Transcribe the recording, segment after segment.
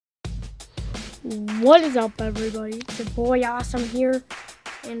What is up, everybody? It's your boy Awesome here,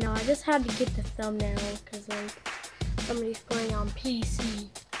 and I just had to get the thumbnail because like somebody's playing on PC.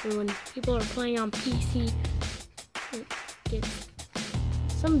 And when people are playing on PC, it gets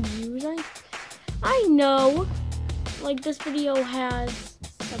some views. I know, like this video has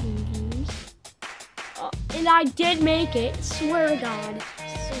 7 views, and I did make it. Swear to God,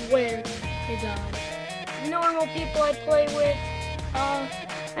 swear to God. Normal people I play with,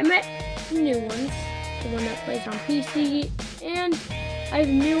 I met new ones, the one that plays on PC, and I've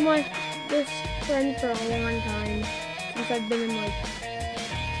knew this friend for a long time, since I've been in like,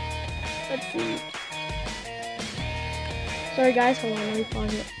 let's see, sorry guys, hold on, let me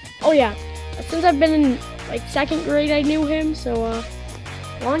pause it. Oh yeah, since I've been in like 2nd grade I knew him, so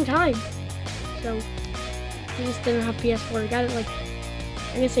long time. So he just didn't have PS4, I got it like,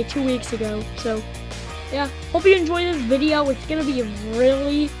 I'm gonna say 2 weeks ago. So yeah, hope you enjoy this video. It's gonna be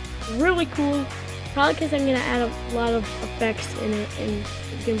really cool. Probably because I'm gonna add a lot of effects in it, and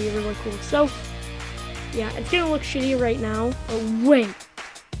it's gonna be really cool. So yeah, it's gonna look shitty right now, but wait,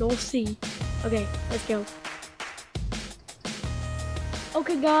 you'll see. Okay, let's go.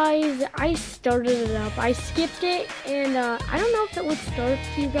 Okay guys, I started it up. I skipped it, and I don't know if it would start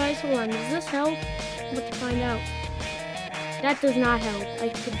for you guys. Hold on, does this help? Let's find out. That does not help. I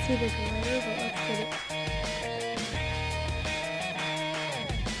can see the glare, but let's get it.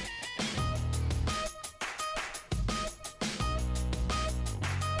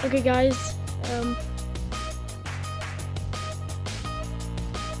 Okay guys,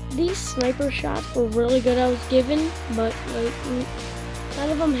 these sniper shots were really good I was given, but like none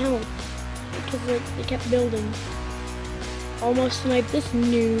of them helped because like they kept building. Almost sniped this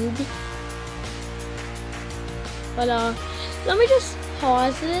noob. But let me just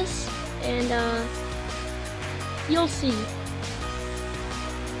pause this and you'll see.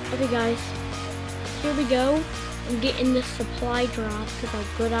 Okay guys, here we go. I'm getting this supply drop because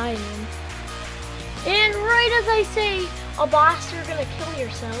how good I am. And right as I say, a boss, you're gonna kill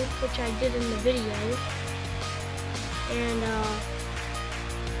yourself, which I did in the video. And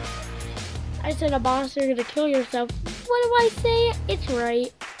I said a boss, you're gonna kill yourself. What do I say? It's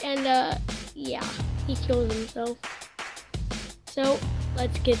right. And yeah, he killed himself. So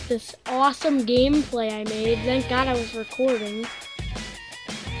let's get this awesome gameplay I made. Thank God I was recording.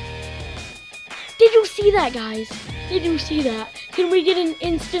 Did you see that, guys? Did you see that? Can we get an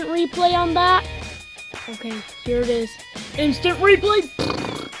instant replay on that? Okay, here it is. Instant replay!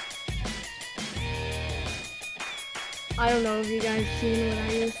 I don't know if you guys seen what I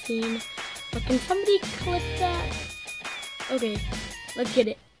just seen, but can somebody clip that? Okay, let's get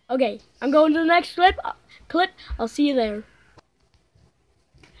it. Okay, I'm going to the next clip. I'll see you there.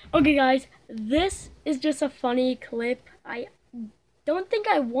 Okay guys, this is just a funny clip. I don't think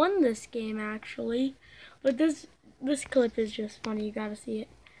I won this game actually, but this clip is just funny. You gotta see it.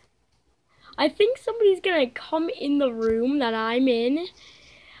 I think somebody's gonna come in the room that I'm in.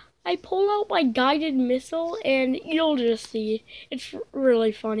 I pull out my guided missile and you'll just see. It's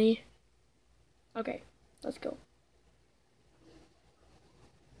really funny. Okay, let's go.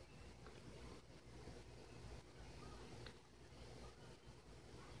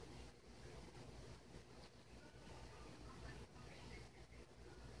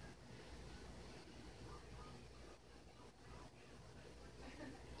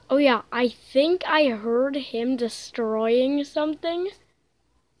 Oh yeah, I think I heard him destroying something.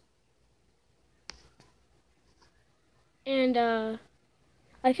 And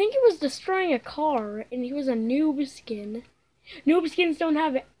I think he was destroying a car, and he was a noob skin. Noob skins don't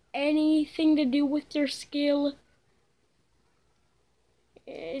have anything to do with their skill.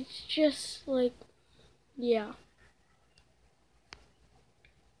 It's just like, yeah.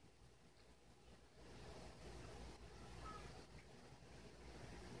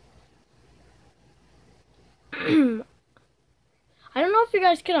 I don't know if you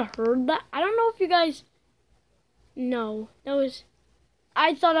guys could have heard that. I don't know if you guys... No, that was...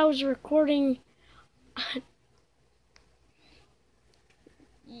 I thought I was recording...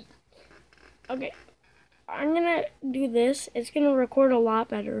 Okay, I'm gonna do this. It's gonna record a lot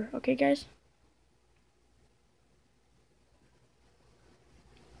better. Okay, guys?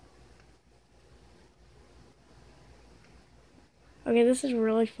 Okay, this is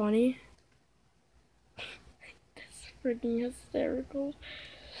really funny. Freaking hysterical.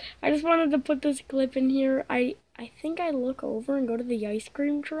 I just wanted to put this clip in here. I think I look over and go to the ice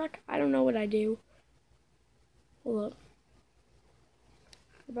cream truck. I don't know what I do. Hold up.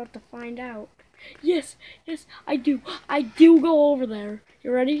 We're about to find out. Yes, I do. I do go over there.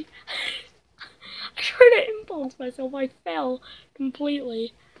 You ready? I tried to impulse myself. I fell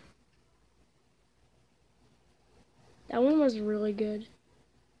completely. That one was really good.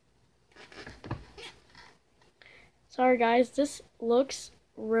 Sorry guys, this looks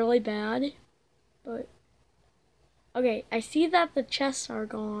really bad, but okay, I see that the chests are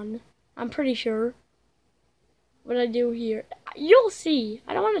gone. I'm pretty sure. What I do here, you'll see.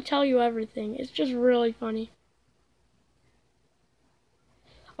 I don't want to tell you everything. It's just really funny.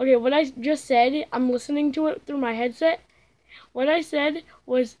 Okay, what I just said, I'm listening to it through my headset. What I said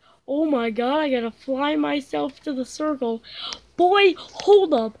was, oh my god, I gotta fly myself to the circle. Boy,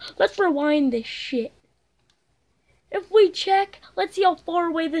 hold up. Let's rewind this shit. If we check, let's see how far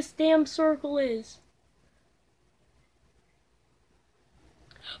away this damn circle is.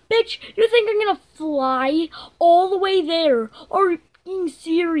 Bitch, you think I'm gonna fly all the way there? Are you being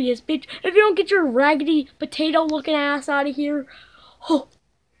serious, bitch? If you don't get your raggedy potato looking ass out of here. Oh.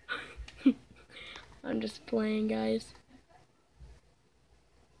 I'm just playing, guys.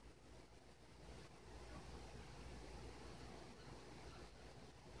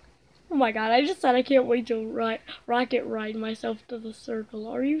 Oh my god, I just said I can't wait to rocket ride myself to the circle.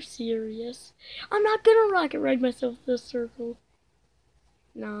 Are you serious? I'm not gonna rocket ride myself to the circle.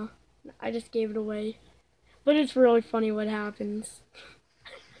 Nah, I just gave it away. But it's really funny what happens.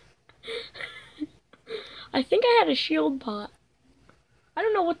 I think I had a shield pot. I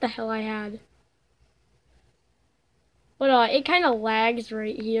don't know what the hell I had. But it kind of lags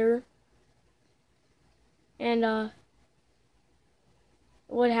right here. And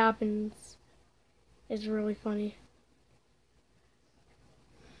what happens is really funny.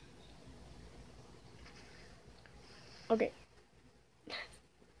 Okay.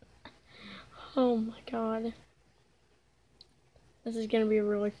 Oh my god. This is gonna be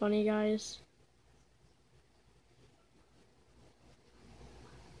really funny, guys.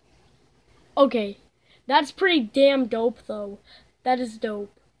 Okay. That's pretty damn dope, though. That is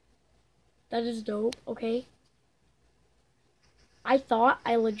dope. That is dope, okay? I thought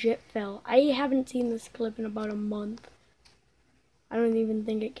I legit fell. I haven't seen this clip in about a month. I don't even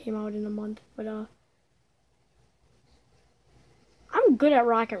think it came out in a month, but I'm good at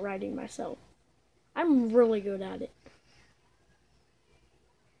rocket riding myself. I'm really good at it.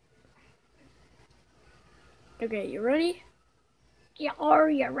 Okay, you ready? Yeah, are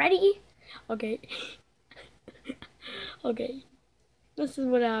you ready? Okay. Okay. This is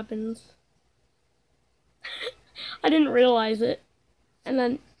what happens. I didn't realize it. And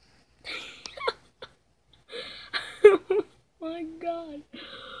then oh my god.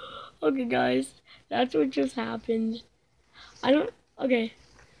 Okay guys, that's what just happened. Okay.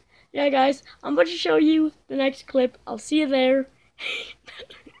 Yeah guys, I'm about to show you the next clip. I'll see you there.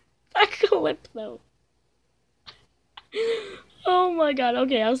 That clip though. Oh my god,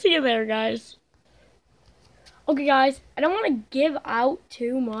 okay, I'll see you there guys. Okay guys, I don't want to give out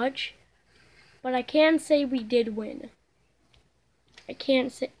too much, but I can say we did win. I can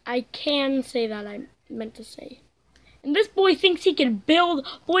say that I meant to say. And this boy thinks he can build.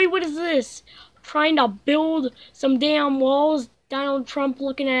 Boy, what is this? Trying to build some damn walls. Donald Trump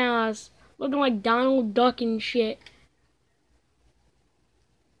looking ass. Looking like Donald Duck and shit.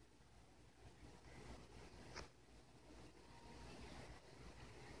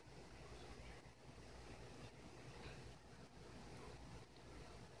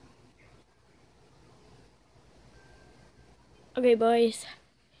 Okay, boys.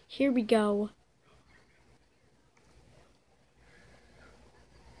 Here we go.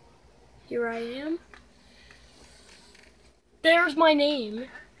 Here I am. There's my name.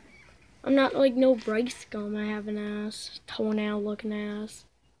 I'm not like no bright scum. I have an ass. Toenail looking ass.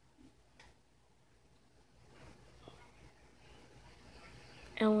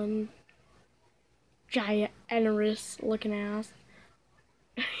 Ellen. Giant Enerous looking ass.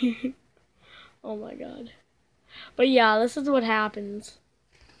 Oh my god. But yeah, this is what happens.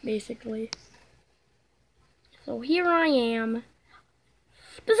 Basically. So here I am.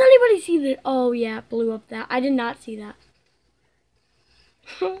 Does anybody see that? Oh yeah, it blew up that. I did not see that.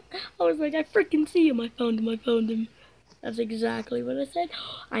 I was like, I freaking see him. I found him. That's exactly what I said.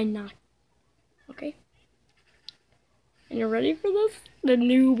 I knocked. Okay. And you ready for this? The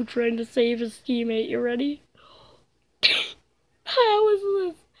noob trying to save his teammate. You ready? How is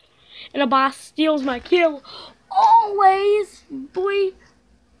this? And a boss steals my kill. Always, boy.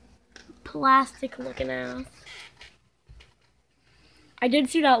 Plastic looking ass. I did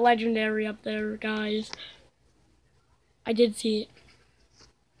see that legendary up there, guys. I did see it.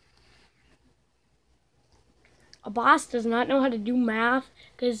 A boss does not know how to do math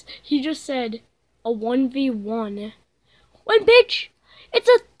because he just said a 1v1. Wait, bitch! It's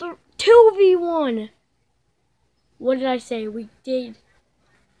a 2v1. What did I say? We did.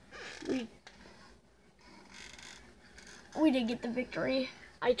 we did get the victory.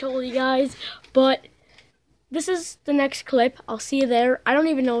 I told you guys, but this is the next clip. I'll see you there. I don't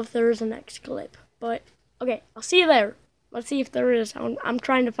even know if there is a next clip, but okay, I'll see you there. Let's see if there is. I'm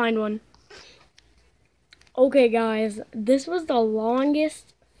trying to find one. Okay, guys, this was the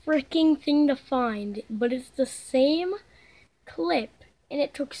longest freaking thing to find, but it's the same clip, and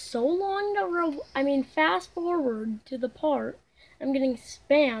it took so long to fast forward to the part. I'm getting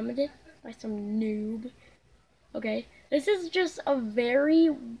spammed by some noob. Okay, this is just a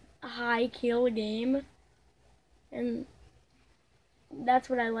very high kill game, and that's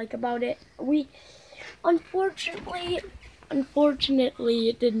what I like about it. We unfortunately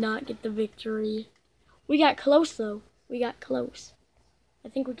it did not get the victory. We got close though. We got close. I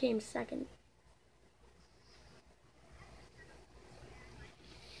think we came second.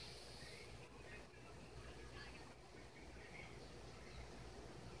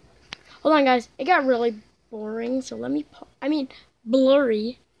 Hold on, guys. It got really boring, so let me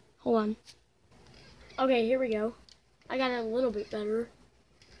blurry. Hold on. Okay, here we go. I got it a little bit better.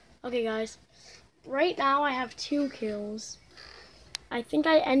 Okay, guys. Right now I have 2 kills. I think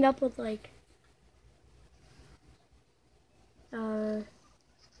I end up with like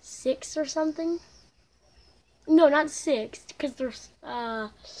 6 or something. No, not 6, because there's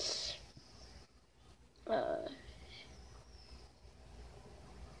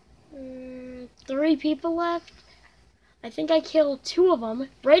 3 people left. I think I killed 2 of them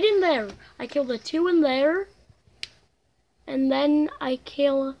right in there. I killed the 2 in there, and then I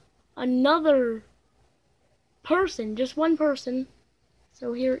kill another person, just 1 person.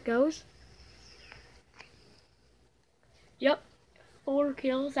 So here it goes. Yep, 4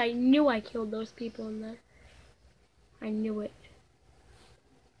 kills. I knew I killed those people in there. I knew it.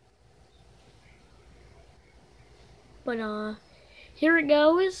 But here it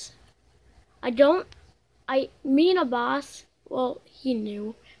goes. Me and a boss, well, he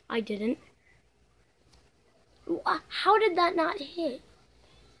knew. I didn't. How did that not hit?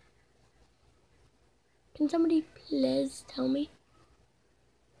 Can somebody please tell me?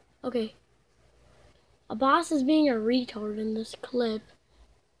 Okay. A boss is being a retard in this clip.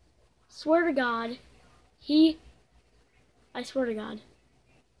 Swear to God, I swear to God.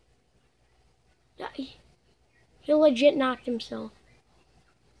 He legit knocked himself.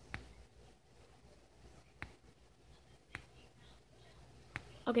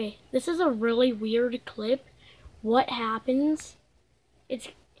 Okay, this is a really weird clip. What happens?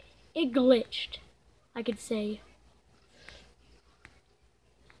 It glitched, I could say.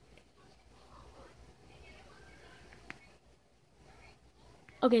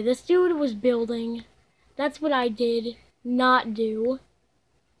 Okay, this dude was building. That's what I did not do.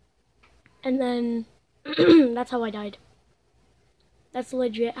 And then that's how I died. That's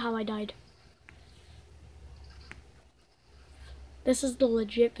legit how I died. This is the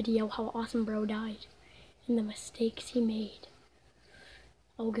legit video how AwesomeBro died and the mistakes he made.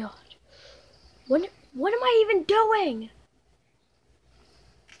 Oh God. What am I even doing?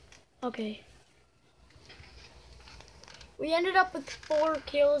 Okay. We ended up with 4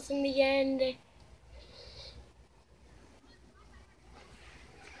 kills in the end.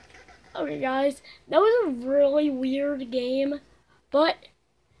 Okay, guys. That was a really weird game. But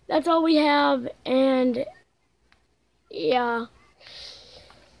that's all we have. And yeah.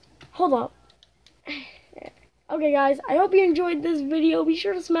 Hold up. Okay, guys. I hope you enjoyed this video. Be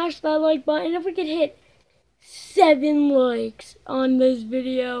sure to smash that like button. If we could hit 7 likes on this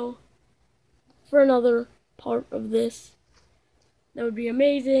video for another part of this, that would be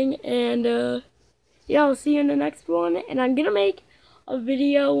amazing. And yeah, I'll see you in the next one. And I'm gonna make a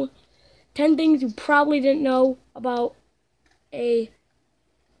video, 10 things you probably didn't know about a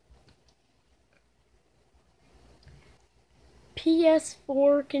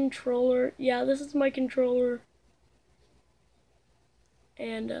PS4 controller. Yeah, this is my controller.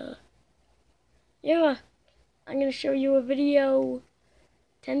 And yeah, I'm gonna show you a video,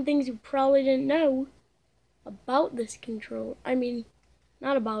 10 things you probably didn't know about this controller. I mean,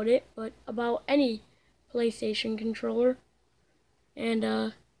 not about it, but about any PlayStation controller.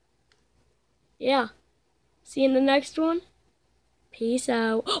 And yeah, see you in the next one. Peace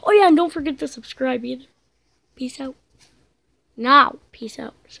out. Oh yeah, and don't forget to subscribe either. Peace out. Now, peace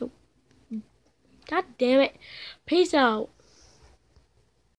out. So, God damn it. Peace out.